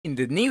In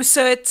the new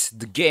set,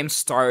 the game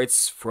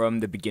starts from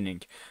the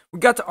beginning. We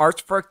got the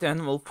artifact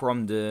animal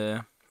from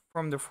the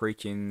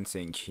freaking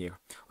thing here.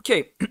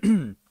 Okay,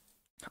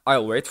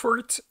 I'll wait for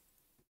it.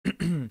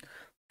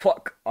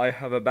 Fuck, I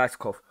have a bad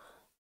cough.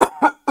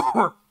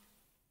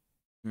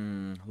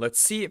 Let's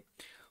see.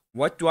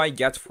 What do I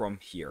get from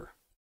here?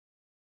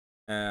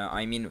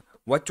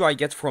 What do I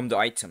get from the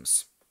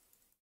items?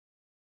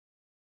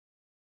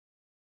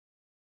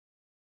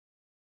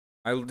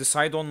 I'll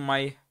decide on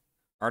my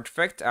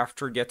artifact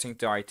after getting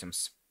the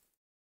items.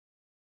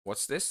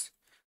 What's this?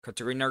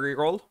 Katarina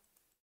reroll.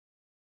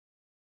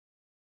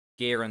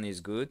 Garen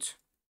is good.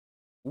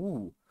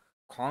 Ooh,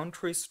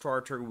 country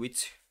starter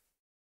with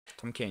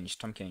Tom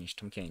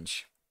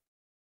Kench.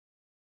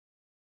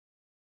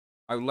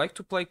 I would like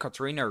to play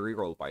Katarina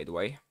reroll, by the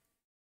way.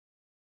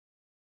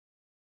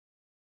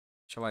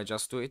 Shall I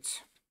just do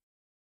it?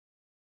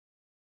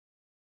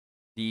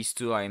 These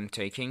two I am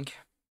taking.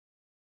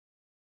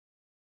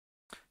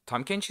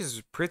 Tom Kench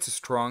is pretty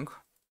strong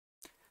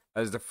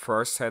as the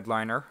first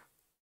headliner.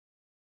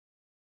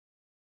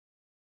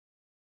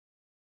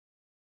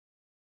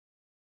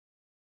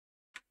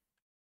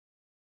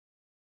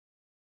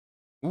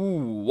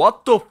 Ooh,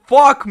 what the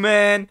fuck,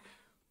 man?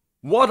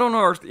 What on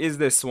earth is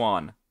this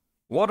one?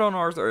 What on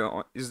earth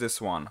is this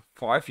one?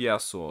 5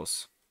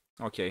 Yasuos.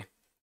 Okay.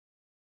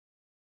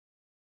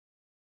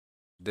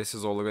 This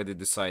is already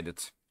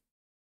decided.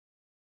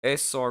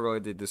 It's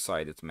already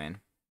decided, man.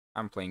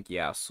 I'm playing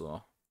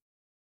Yasuo.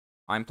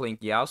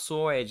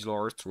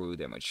 Edgelord, True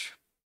Damage.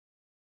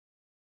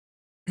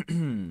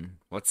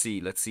 Let's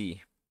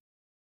see.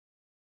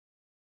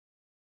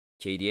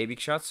 KDA big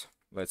shot.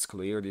 Let's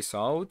clear this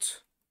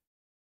out.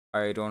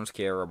 I don't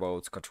care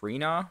about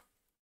Katrina.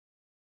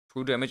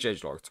 True Damage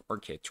Edgelord.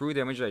 Okay, True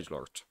Damage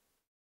Edgelord.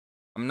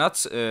 I'm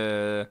not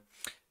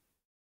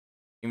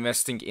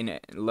investing in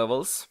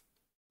levels.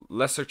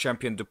 Lesser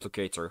Champion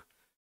Duplicator.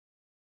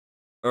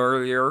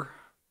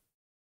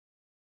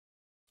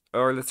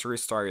 Early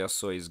 3-star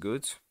Yasuo is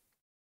good.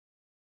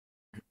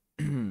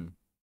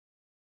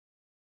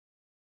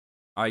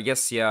 I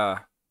guess, yeah.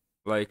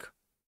 Like,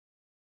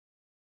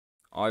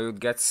 I would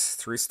get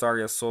 3-star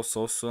Yasuo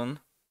so soon.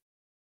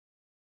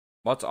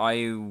 But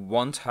I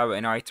won't have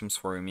any items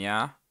for him,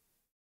 yeah?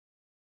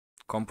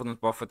 Component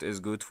Buffet is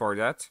good for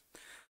that.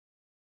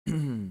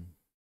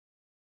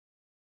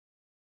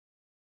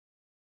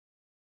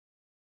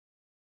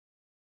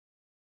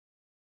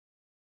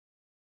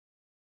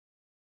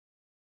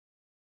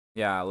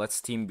 Yeah, let's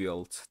team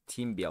build.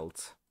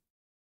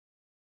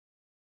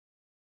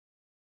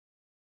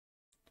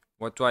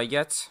 What do I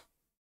get?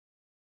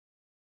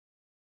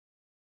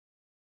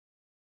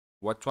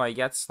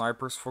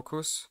 Sniper's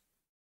Focus.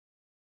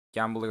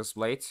 Gambler's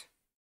Blade.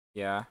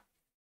 Yeah.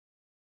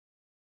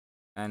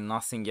 And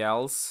nothing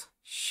else.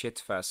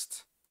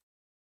 Shitfest.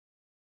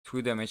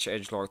 True Damage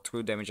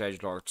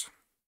Edgelord.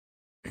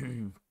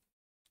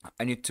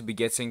 I need to be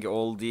getting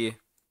all the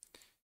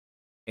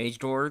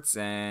Edgelords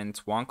and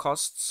 1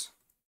 costs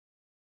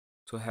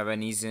to have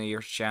an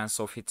easier chance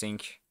of hitting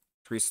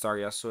 3-star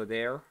Yasuo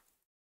there.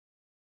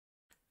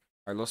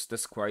 I lost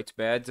this quite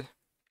bad.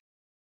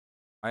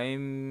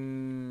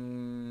 I'm...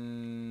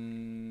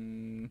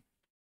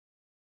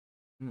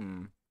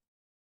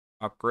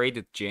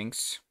 Upgraded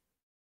Jinx.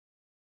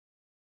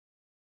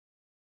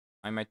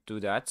 I might do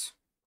that.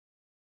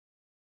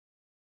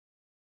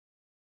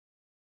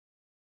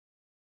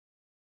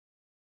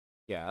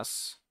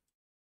 Yes.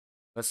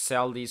 Let's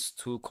sell these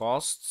 2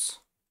 costs.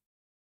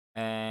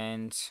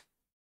 And...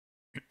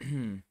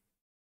 in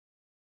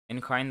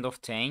kind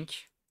of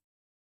tank.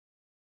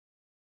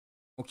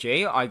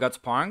 Okay, I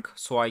got Punk,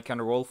 so I can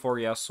roll 4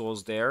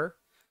 Yasuos there.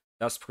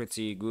 That's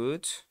pretty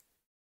good.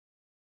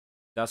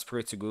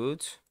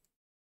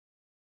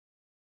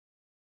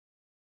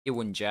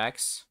 Even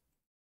Jax.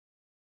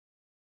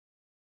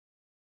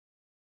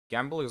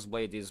 Gambler's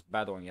Blade is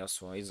bad on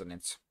Yasuo, isn't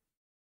it?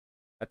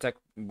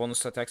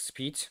 Bonus attack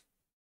speed.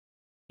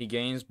 He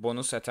gains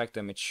bonus attack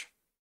damage.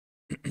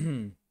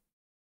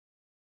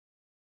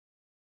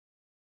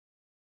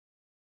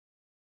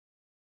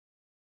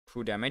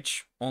 True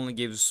damage. Only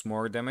gives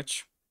more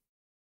damage.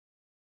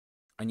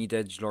 I need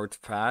Edgelord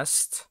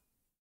fast.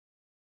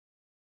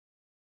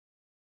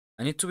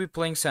 I need to be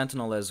playing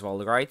Sentinel as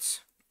well,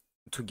 right?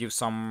 To give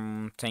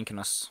some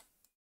tankiness.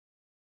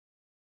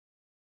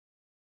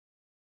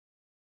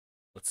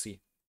 Let's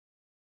see.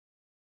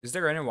 Is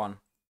there anyone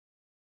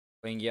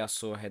playing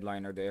Yasuo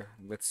headliner there?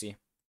 Let's see.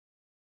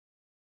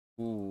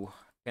 Ooh,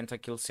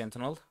 Pentakill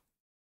Sentinel.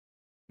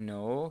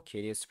 No.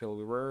 Kayle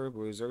Spellweaver,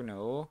 Bruiser,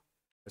 no.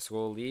 Let's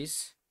roll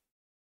these.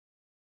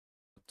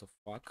 What the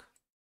fuck?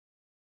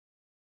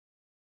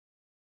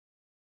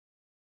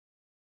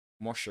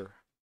 Mosher.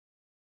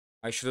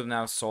 I should have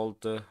now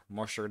sold the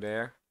Mosher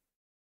there.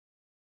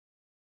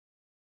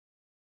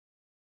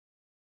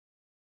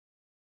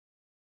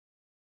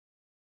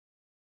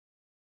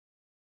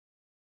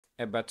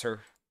 A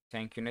better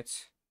tank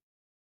unit.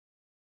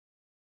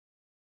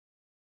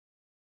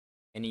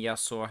 Any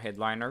Yasuo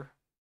headliner?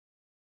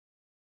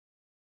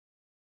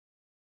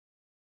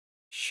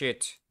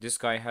 shit, this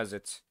guy has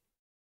it.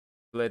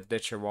 Let the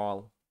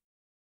Cheval.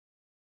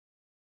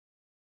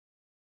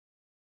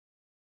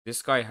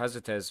 This guy has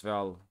it as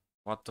well.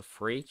 What the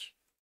freak?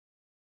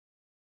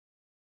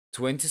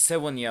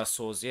 27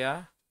 Yasuos,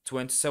 yeah?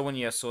 27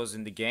 Yasuos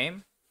in the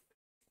game.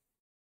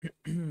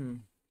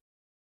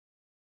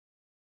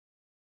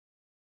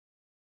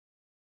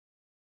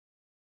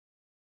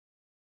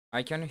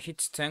 I can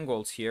hit 10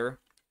 gold here.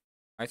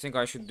 I think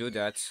I should do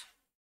that.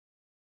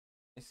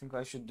 I think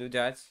I should do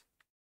that.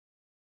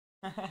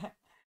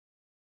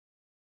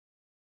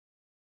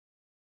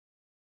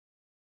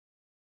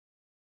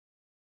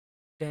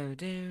 Do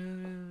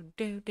do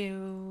do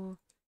do.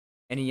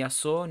 Any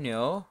Yasuo?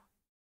 No.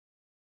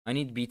 I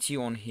need BT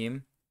on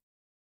him.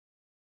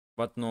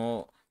 But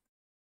no.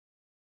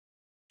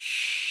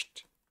 Shh.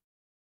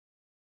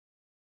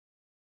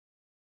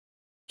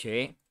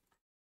 Okay.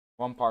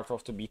 One part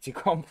of the BT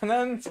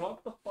component.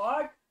 What the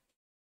fuck?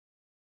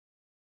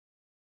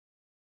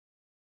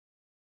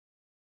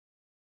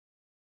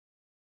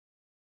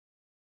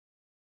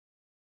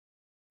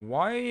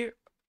 Why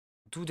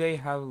do they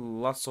have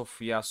lots of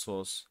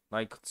Yasuos?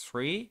 Like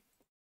 3?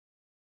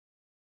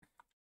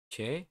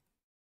 Okay.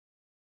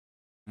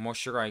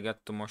 Mosher, I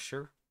got the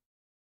Mosher.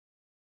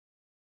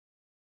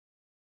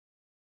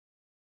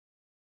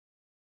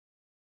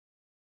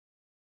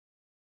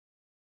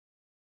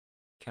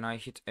 Can I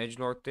hit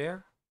Edgelord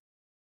there?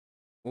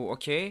 Oh,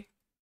 okay.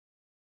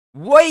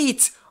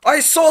 Wait! I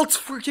sold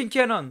freaking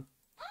cannon!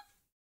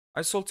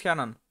 I sold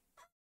cannon.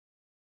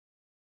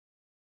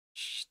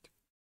 Shit.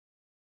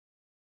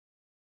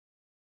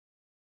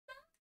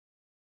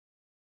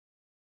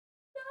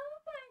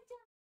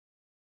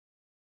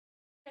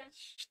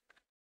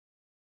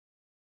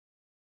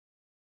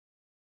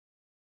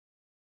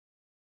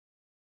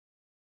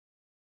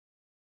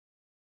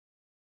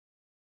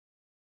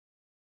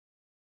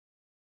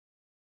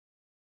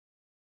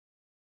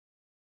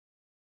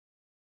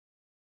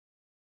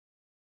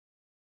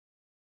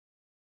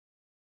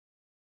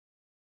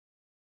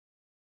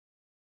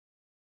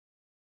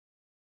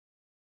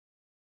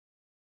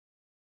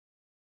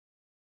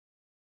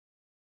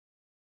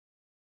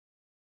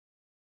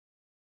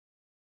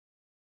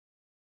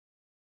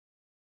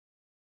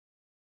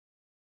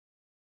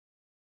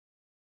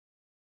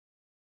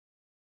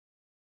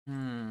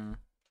 Hmm.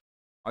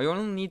 I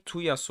only need 2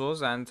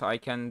 Yasuos and I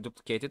can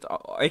duplicate it.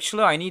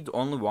 Actually, I need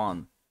only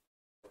 1.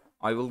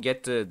 I will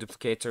get the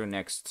duplicator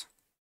next.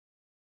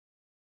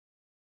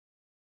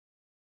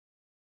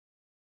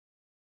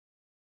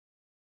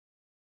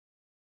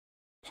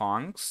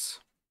 Punks.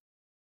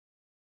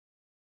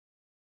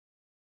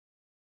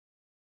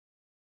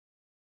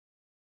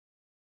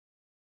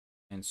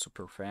 And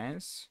super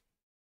fans.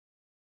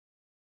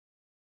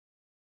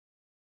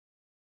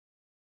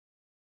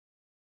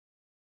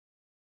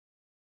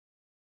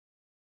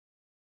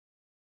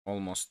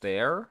 Almost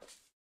there.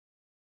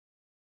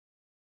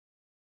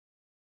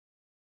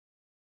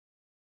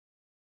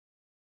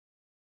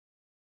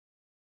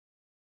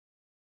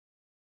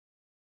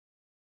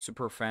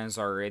 Super fans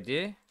are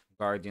ready.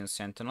 Guardian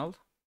Sentinel.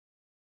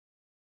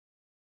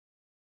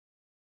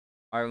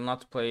 I will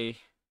not play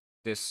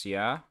this,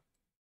 yeah.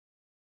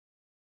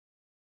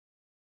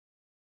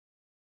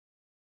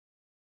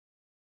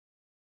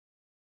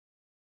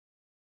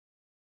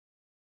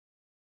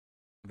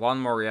 One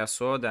more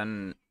Yasuo,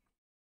 then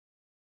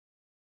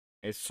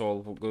it's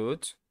all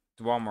good.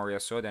 One more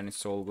Yasuo, then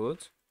it's all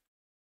good.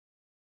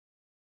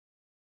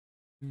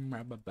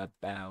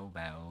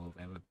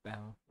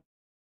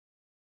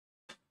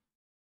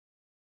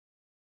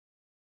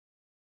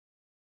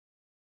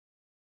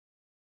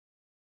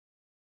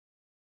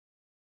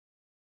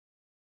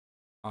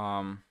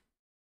 Um,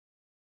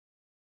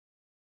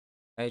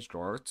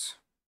 Edgelord.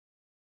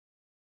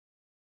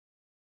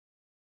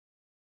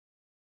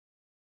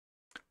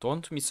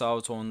 Don't miss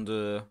out on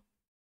the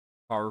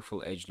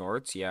powerful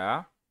Edgelords,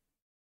 yeah.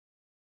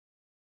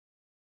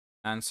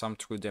 And some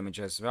true damage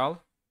as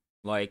well.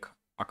 Like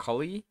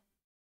Akali.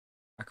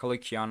 Akali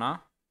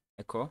Kiana.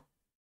 Echo.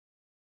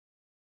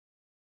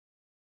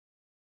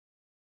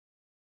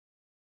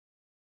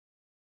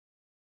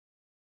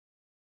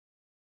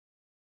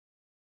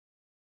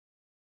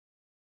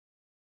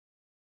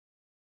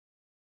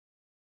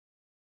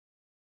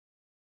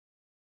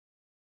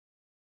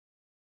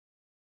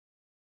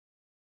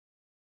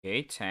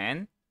 Okay,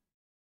 10.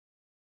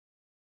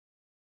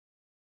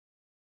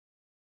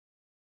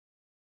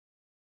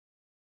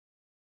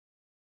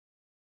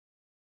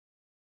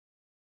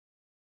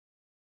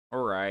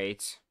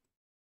 Alright.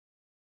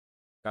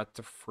 Got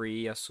the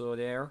free Yasuo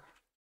there.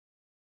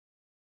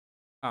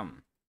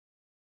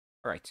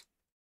 Alright.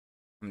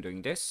 I'm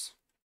doing this.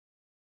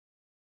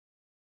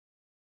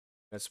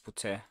 Let's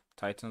put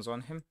Titans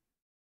on him.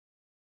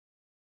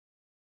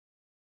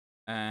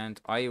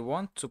 And I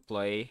want to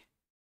play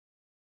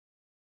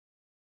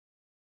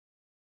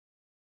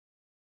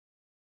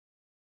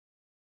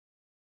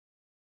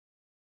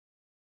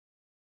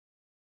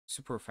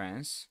super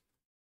fans.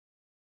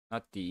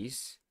 Not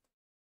these.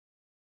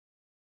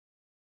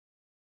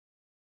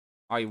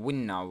 I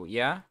win now,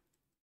 yeah?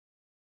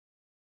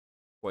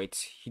 Wait,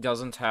 he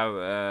doesn't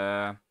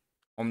have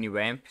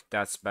Omni-Vamp.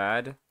 That's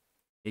bad.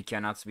 He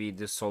cannot be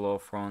the solo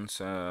front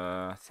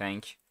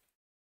tank.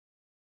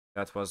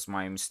 That was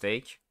my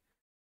mistake.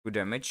 Good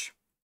damage.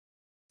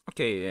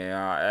 Okay,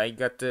 yeah, I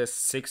got the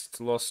 6th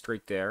loss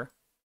streak there.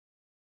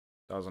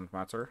 Doesn't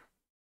matter.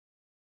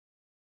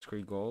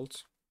 3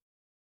 gold.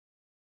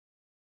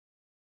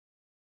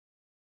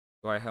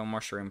 Do I have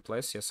Mushroom in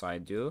place? Yes, I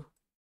do.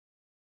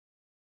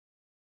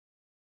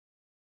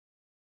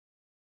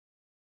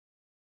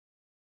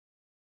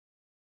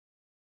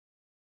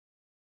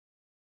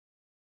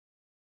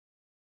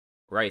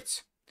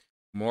 Right.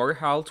 More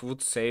health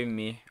would save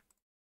me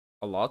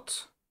a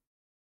lot.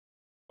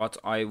 But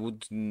I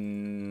would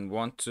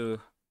want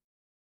to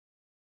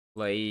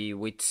play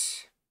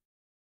with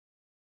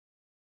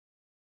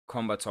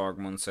combat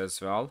augments as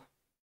well.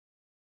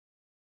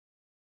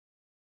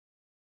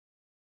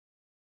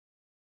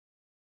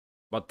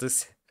 But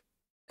this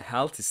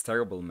health is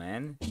terrible,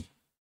 man.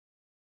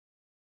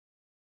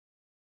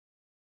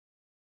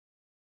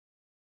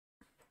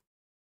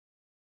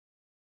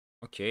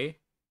 Okay.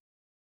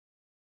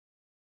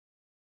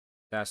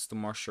 That's the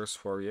mushers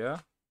for you.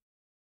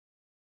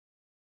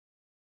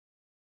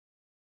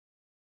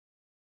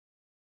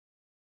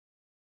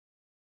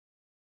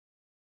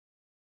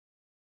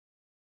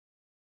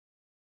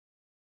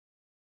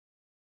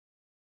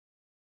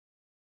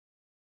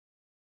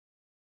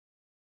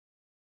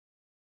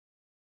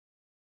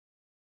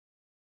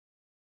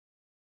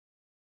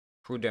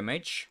 True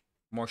damage.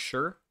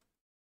 Musher.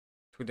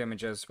 True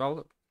damage as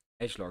well.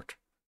 Edgelord.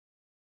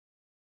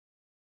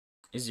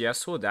 Is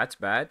Yasuo that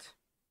bad?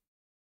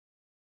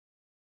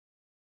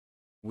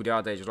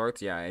 Without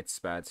Edgelord, yeah, it's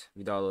bad.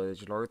 Without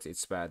Edgelord,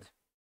 it's bad.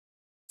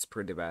 It's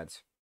pretty bad.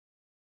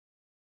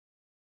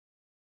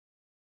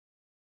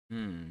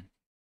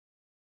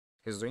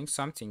 He's doing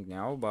something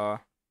now, but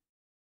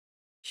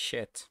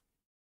shit.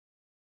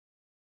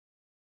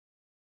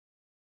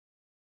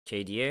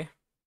 KDA?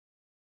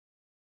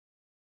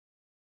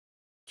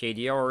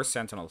 KDA or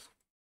Sentinel?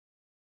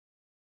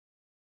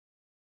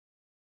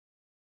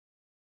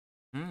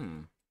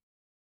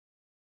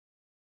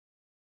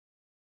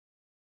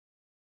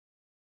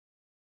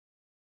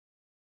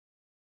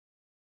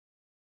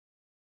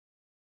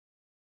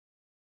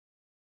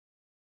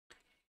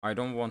 I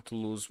don't want to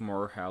lose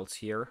more health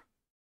here.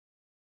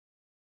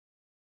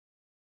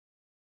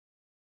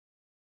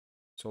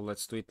 So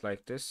let's do it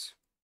like this.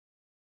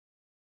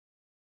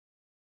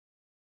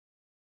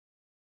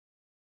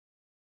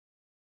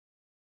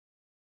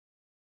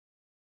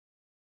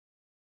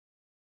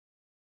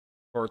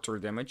 Quarter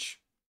damage.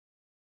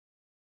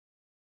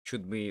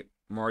 Should be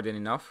more than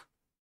enough.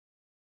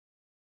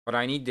 But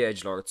I need the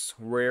edgelords.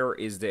 Where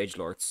is the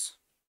edgelords?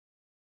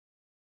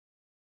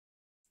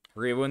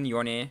 Riven,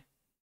 Yone.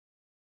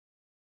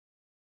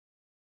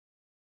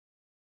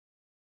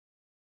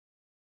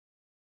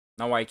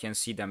 Now I can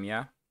see them,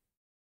 yeah?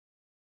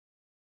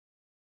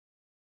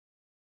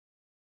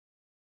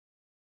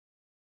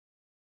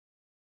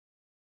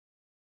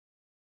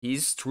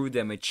 He's true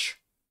damage.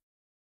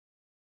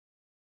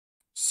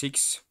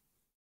 6.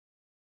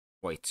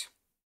 Wait.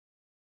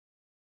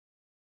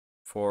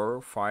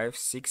 4, 5,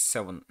 6,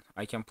 7.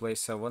 I can play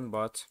 7,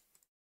 but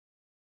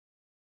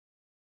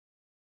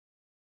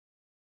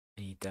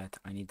I need that.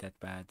 I need that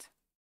bad.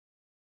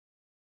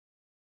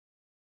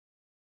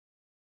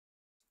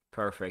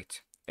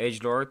 Perfect.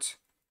 Edgelord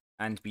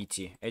and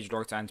BT.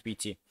 Edgelord and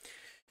BT.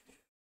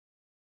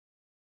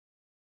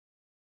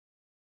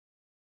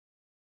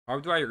 How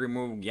do I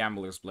remove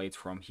Gambler's Blade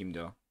from him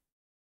though?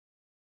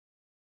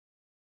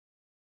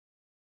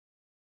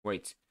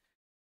 Wait.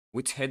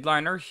 With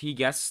Headliner, he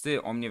gets the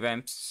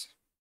Omnivamps.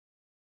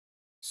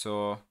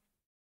 So...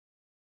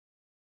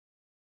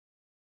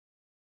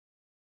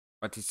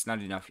 But it's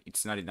not enough.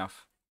 It's not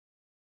enough.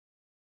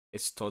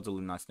 It's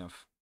totally not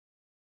enough.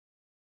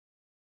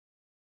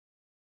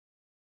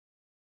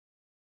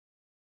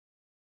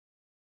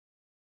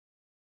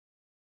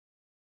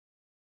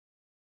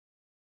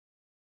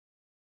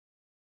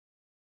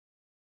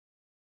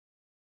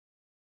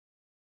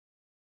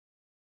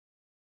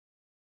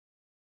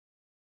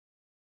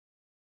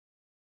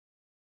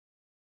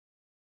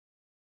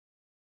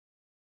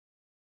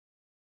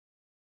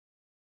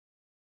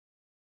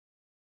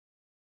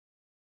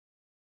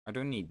 I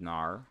don't need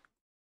Gnar.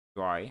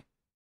 Do I?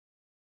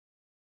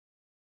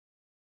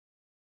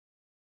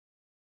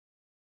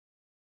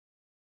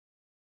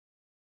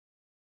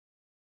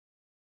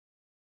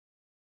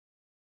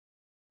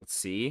 Let's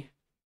see.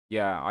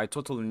 Yeah, I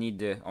totally need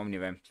the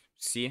Omnivamp.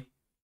 See?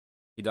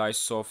 He dies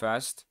so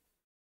fast.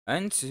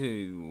 And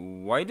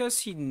why does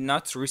he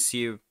not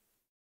receive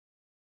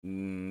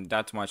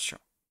that much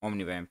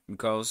Omnivamp?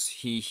 Because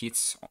he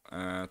hits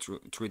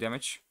true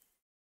damage?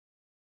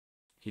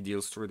 He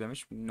deals true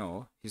damage?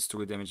 No, his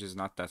true damage is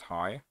not that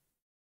high.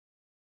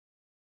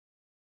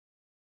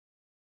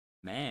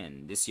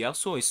 Man, this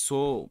Yasuo is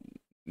so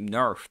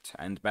nerfed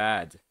and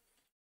bad.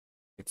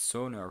 It's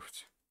so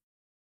nerfed.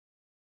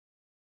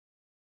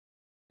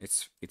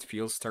 It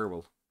feels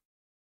terrible.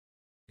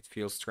 It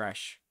feels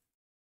trash.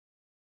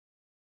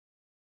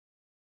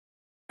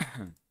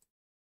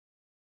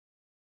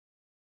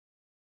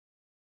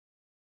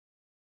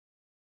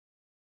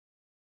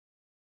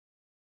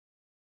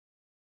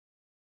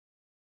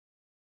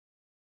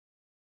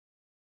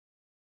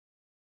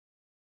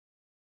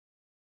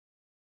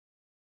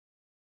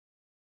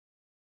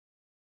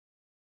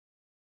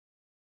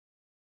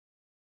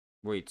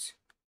 Wait,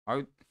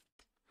 I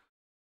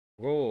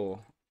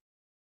bro,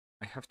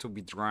 I have to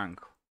be drunk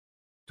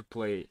to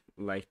play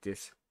like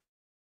this.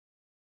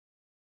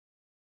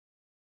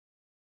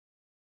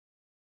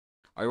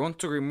 I want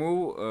to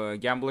remove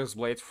Gambler's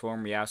Blade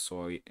from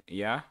Yasuo.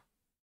 Yeah,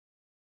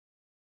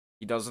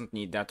 he doesn't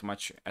need that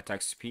much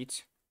attack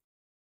speed.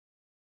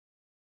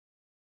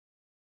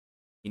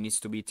 He needs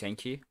to be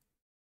tanky.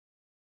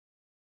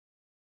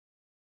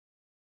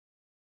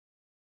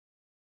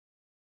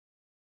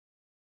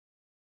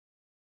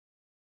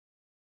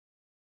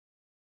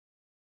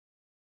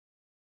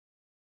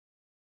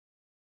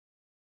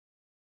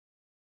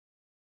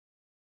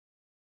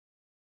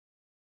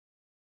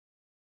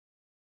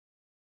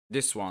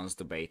 This one's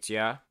the bait,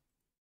 yeah.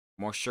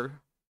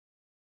 Moisture.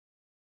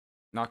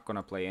 Not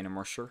gonna play any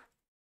moisture.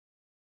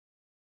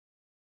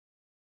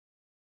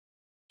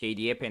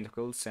 KDA,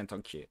 Pentakill,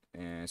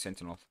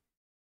 Sentinel.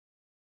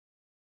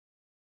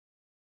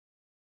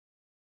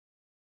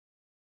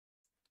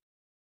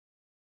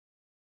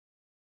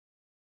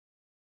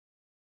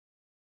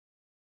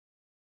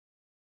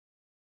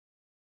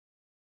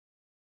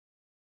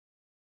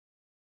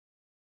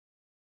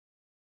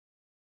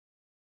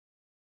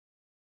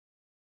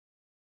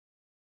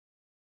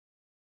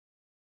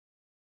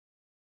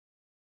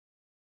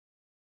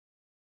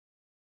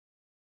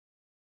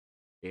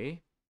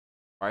 Okay.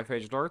 5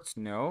 Edgelords?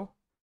 No.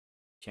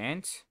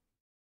 Can't.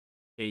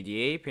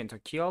 KDA,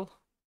 Pentakill.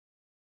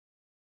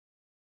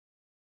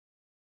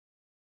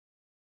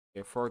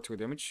 Okay, 4 True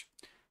Damage.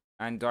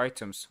 And the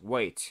items.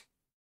 Wait.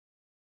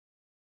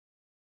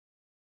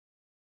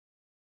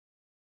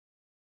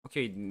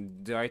 Okay,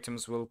 the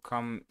items will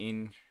come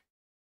in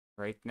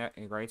right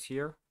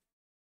here.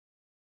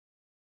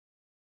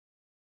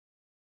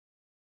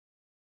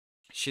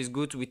 She's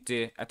good with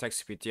the attack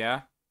speed,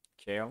 yeah?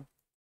 Kayle.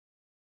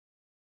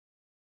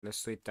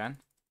 Let's do it then.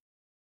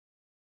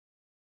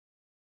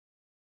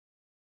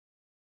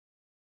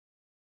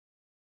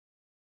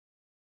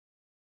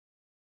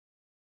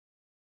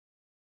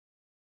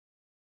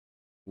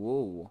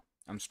 Whoa,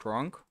 I'm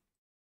strong.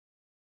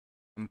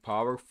 I'm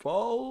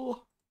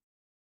powerful.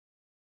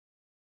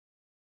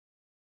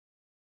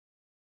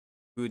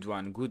 Good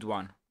one, good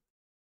one.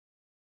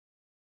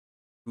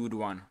 Good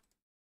one.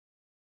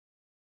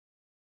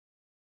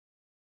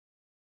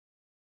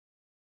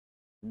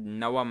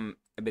 Now I'm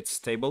a bit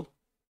stable.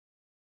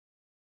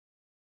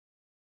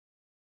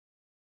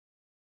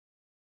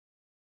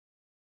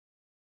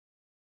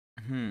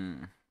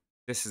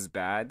 This is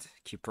bad.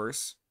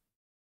 Keepers.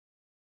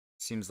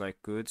 Seems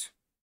like good.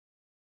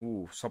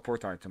 Ooh,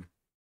 support item.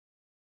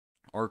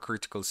 Or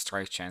critical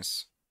strike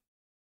chance.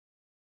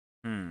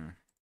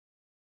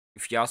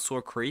 If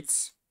Yasuo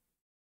creates.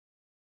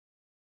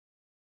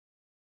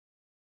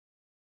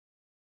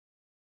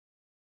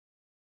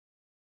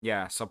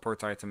 Yeah,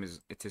 support item is.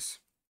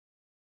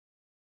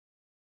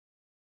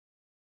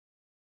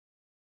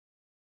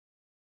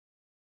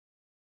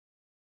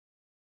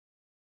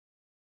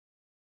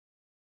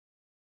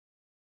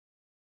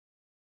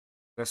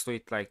 Let's do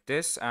it like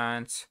this,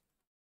 and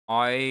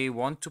I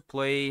want to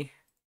play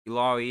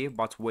Ilaoi,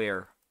 but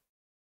where?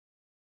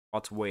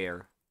 But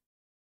where?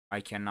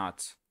 I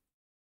cannot.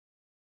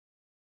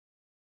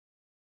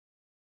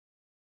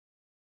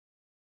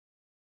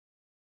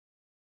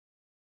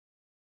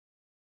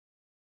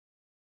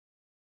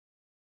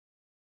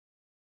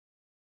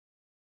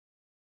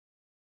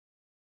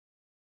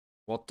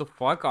 What the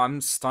fuck?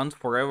 I'm stunned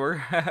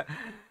forever.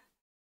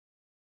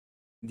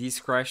 These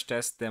crash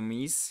test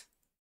dummies.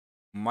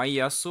 My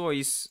Yasuo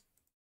is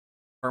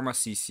Perma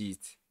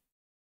CC'd.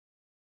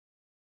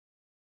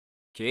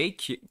 Okay,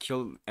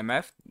 kill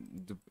MF.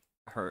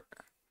 Her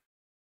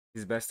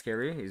his best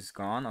carry is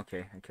gone.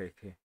 Okay.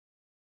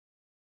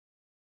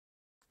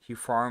 He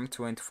farmed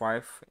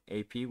 25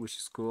 AP, which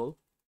is cool.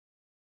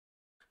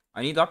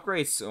 I need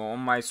upgrades on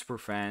my super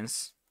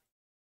fans.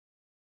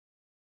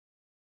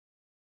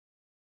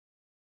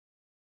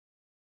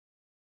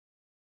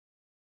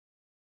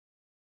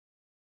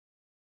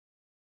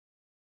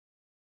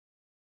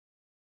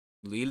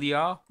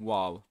 Lilia?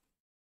 Wow.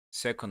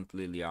 Second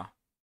Lilia.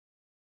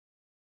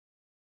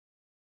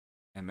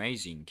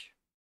 Amazing.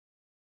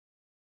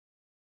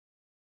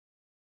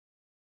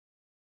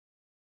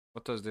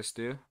 What does this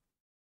do?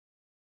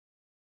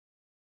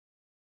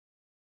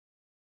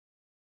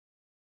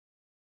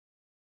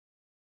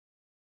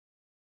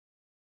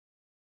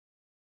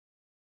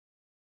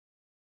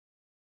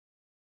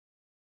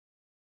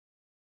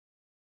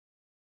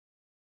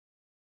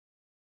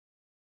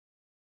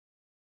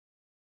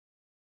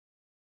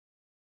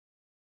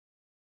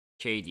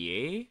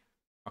 KDA?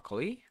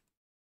 Akali?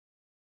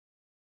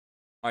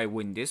 I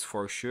win this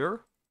for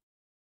sure.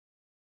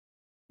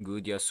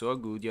 Good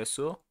Yasuo, good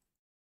Yasuo.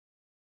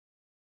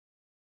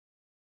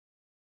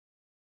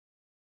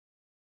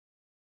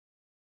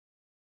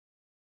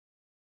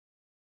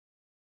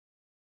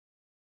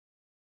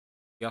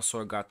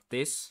 Yasuo got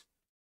this.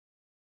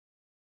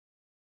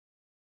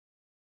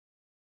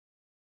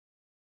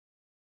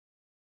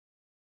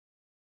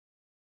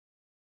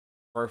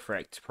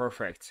 Perfect,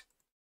 perfect.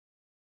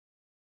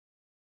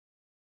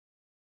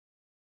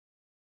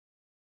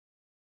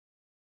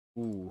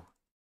 Ooh.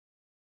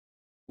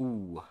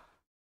 Ooh.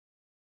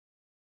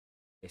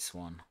 This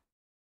one.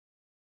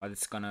 But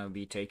it's gonna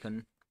be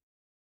taken.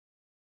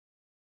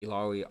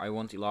 Illaoi. I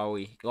want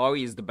Illaoi.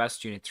 Illaoi is the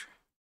best unit.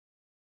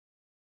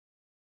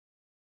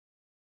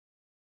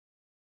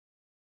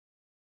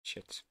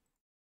 Shit.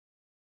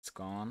 It's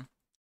gone.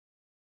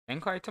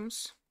 Tank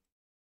items?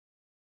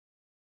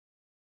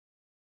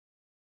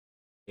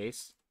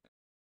 Case.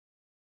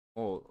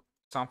 Oh,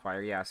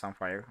 Sunfire. Yeah,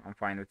 Sunfire. I'm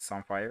fine with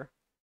Sunfire.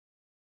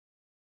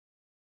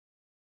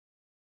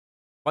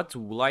 But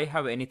will I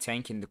have any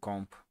tank in the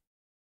comp?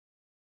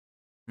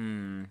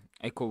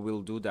 Echo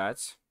will do that.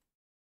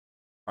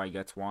 If I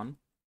get one.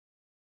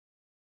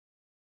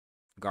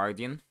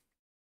 Guardian.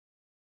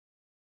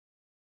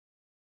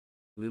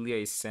 Lilia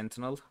is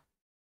Sentinel.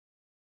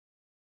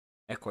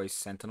 Echo is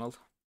Sentinel.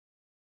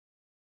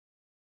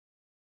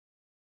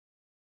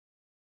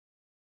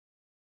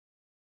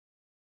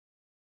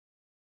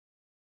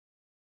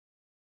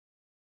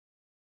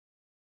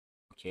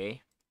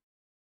 Okay.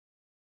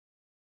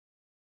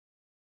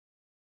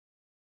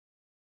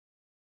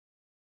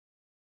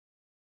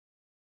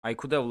 I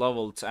could have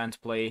leveled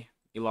and play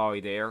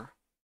Illaoi there.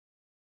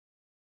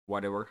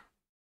 Whatever.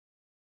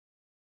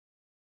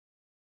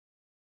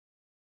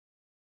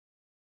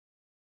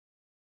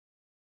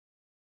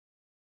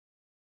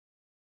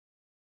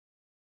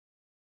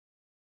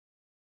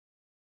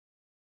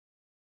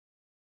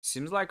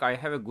 Seems like I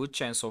have a good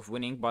chance of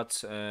winning, but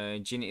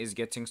Jhin is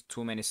getting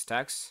too many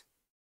stacks.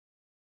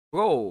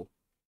 Bro,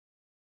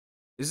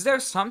 is there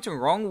something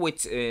wrong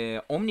with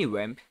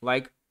Omnivamp?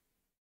 Like,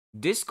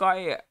 this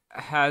guy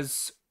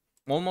has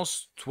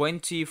almost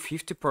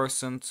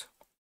 20-50%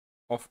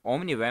 of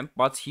Omnivamp,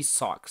 but he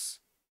sucks.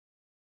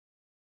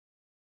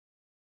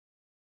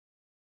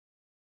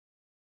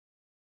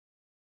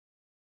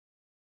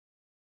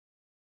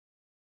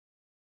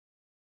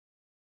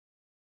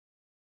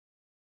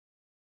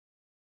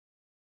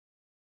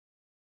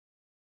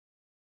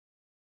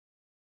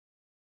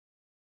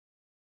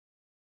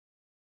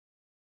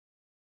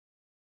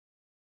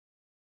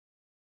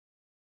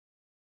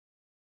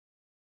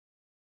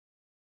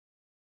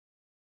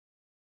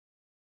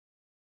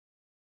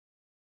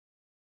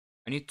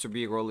 I need to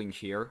be rolling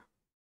here.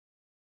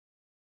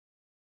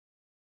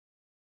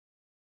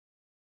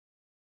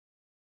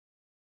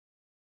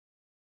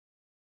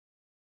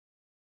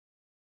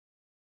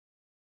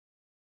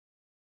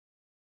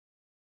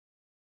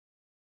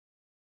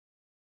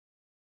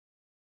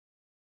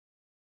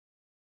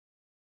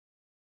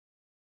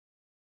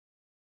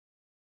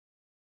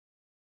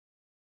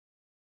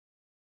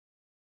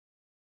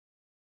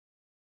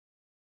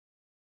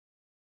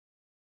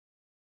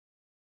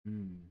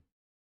 Hmm.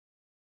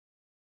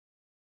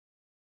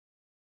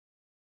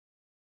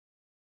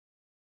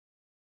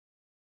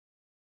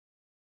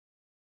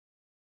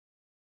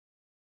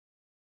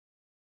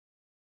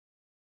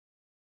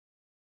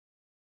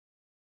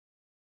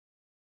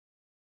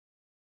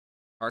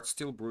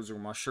 Heartsteel, Bruiser,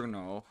 Musher,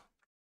 no.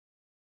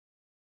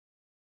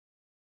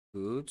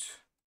 Good.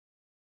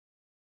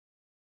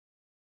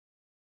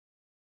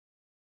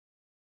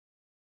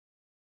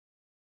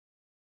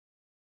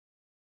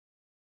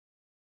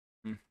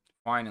 Hmm.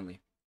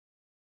 Finally.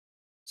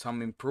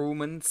 Some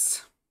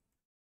improvements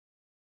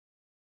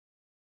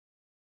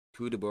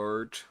to the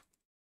board.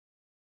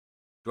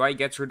 Do I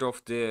get rid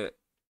of the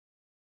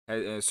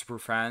super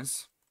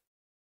fans?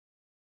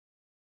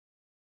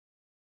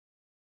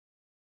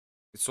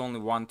 It's only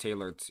one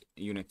tailored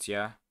unit,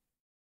 yeah?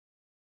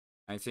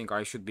 I think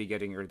I should be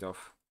getting rid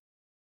of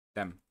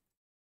them.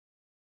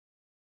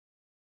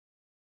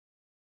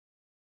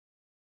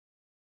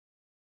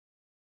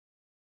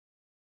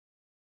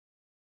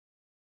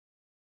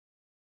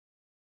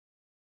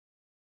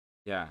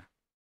 Yeah,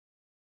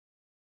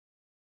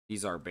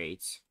 these are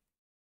baits.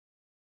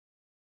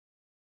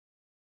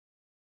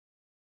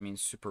 I mean,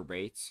 super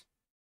baits.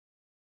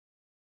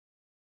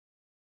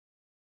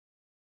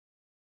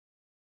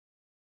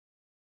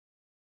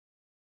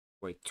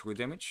 Wait, true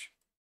damage?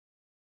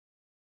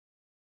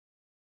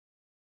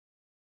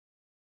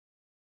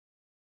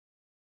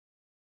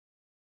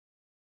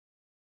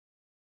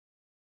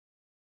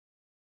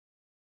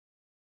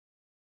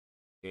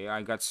 Okay,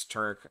 I got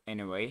Stark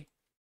anyway.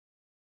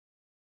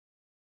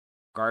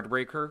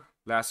 Guardbreaker,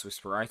 Last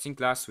Whisper. I think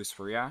Last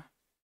Whisper, yeah?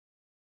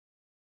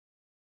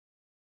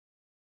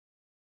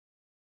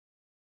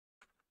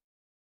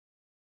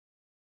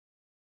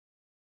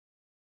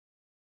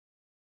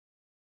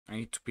 I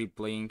need to be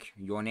playing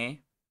Yone.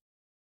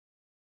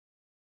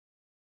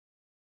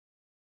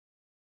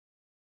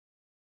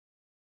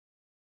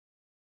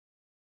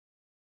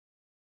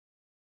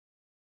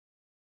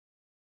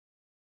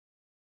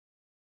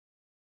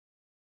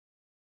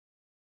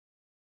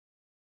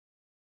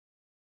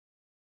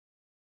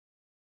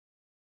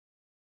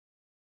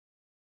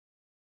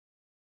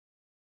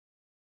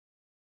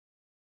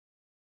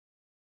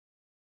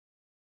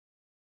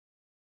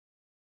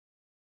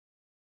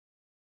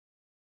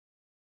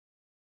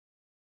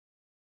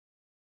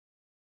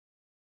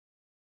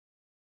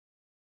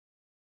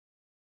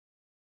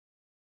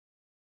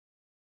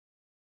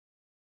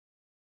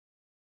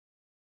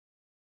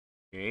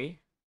 Okay.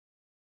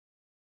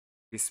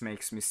 This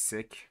makes me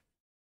sick.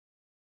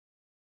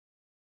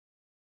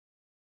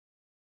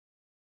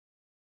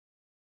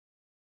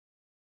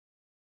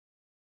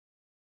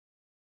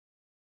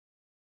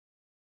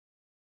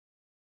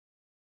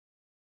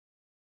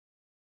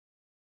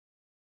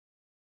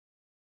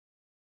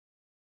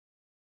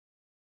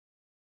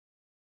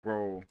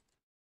 Bro,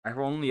 I have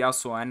only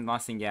Yasuo and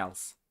nothing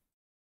else.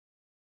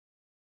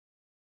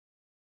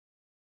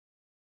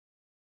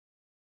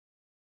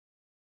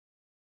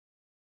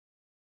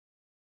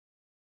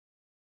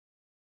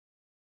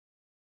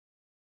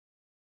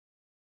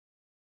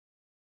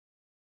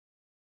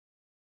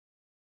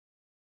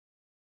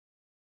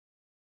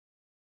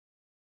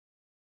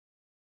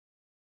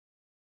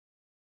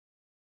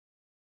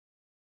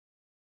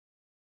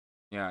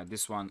 Yeah,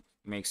 this one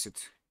makes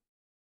it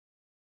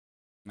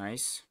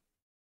nice.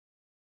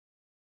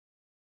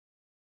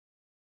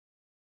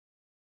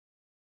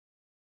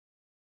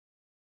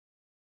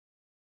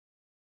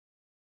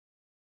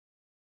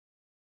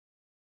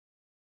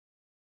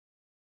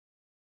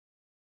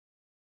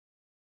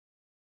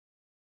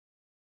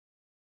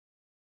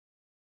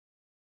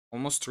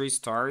 Almost 3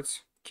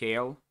 stars.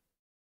 Kayle,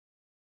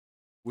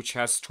 which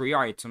has 3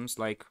 items,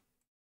 like,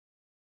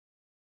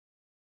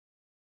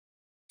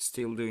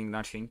 still doing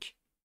nothing.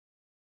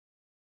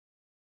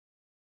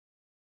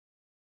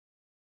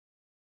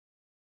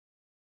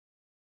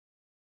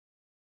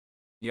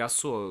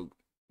 Yasuo,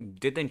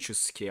 didn't you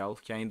scale?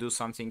 Can you do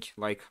something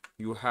like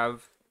you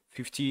have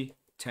 50,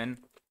 10,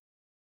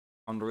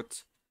 100,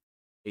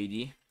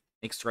 80,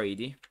 extra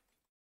 80?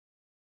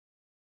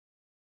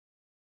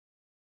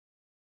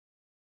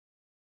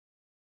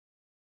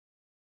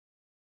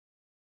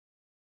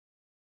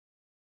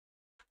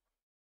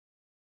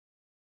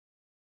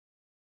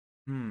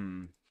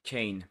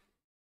 Kane.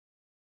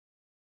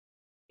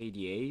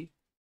 88.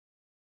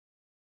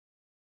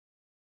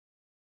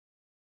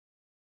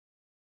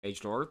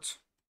 Edgelord.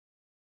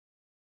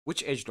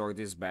 Which Edgelord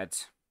is bad?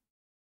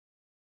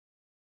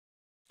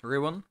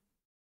 Riven?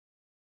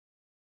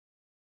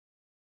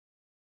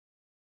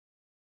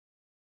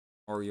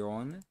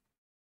 Orion?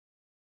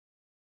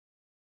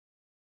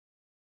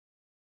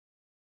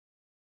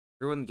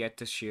 Riven get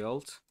the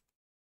shield.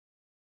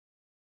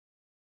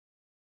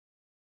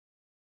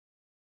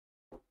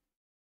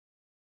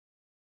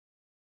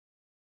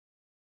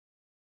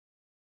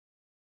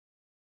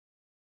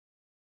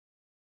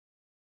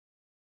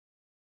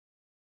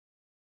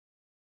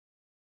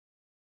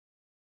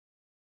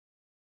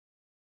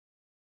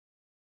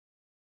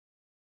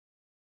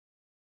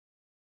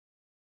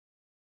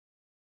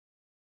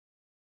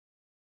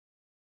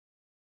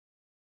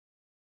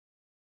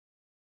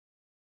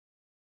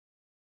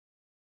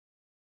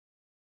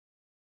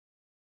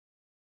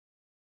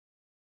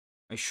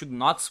 I should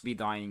not be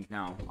dying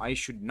now. I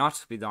should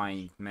not be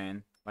dying,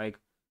 man. Like,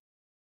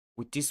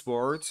 with this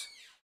board,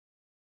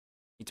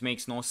 it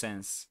makes no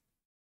sense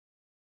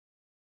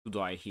to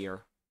die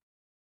here.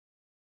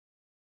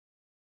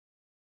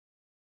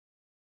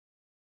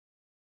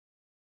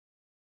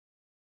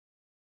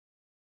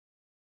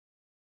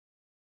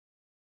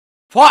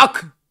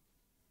 Fuck!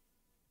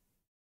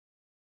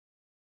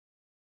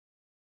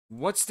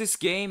 What's this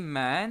game,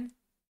 man?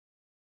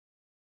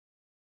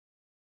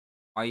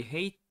 I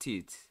hate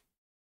it.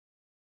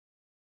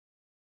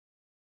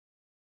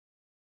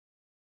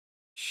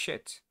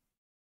 Shit.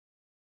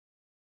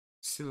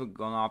 Still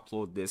gonna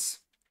upload this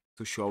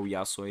to show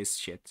Yasuo is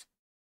shit.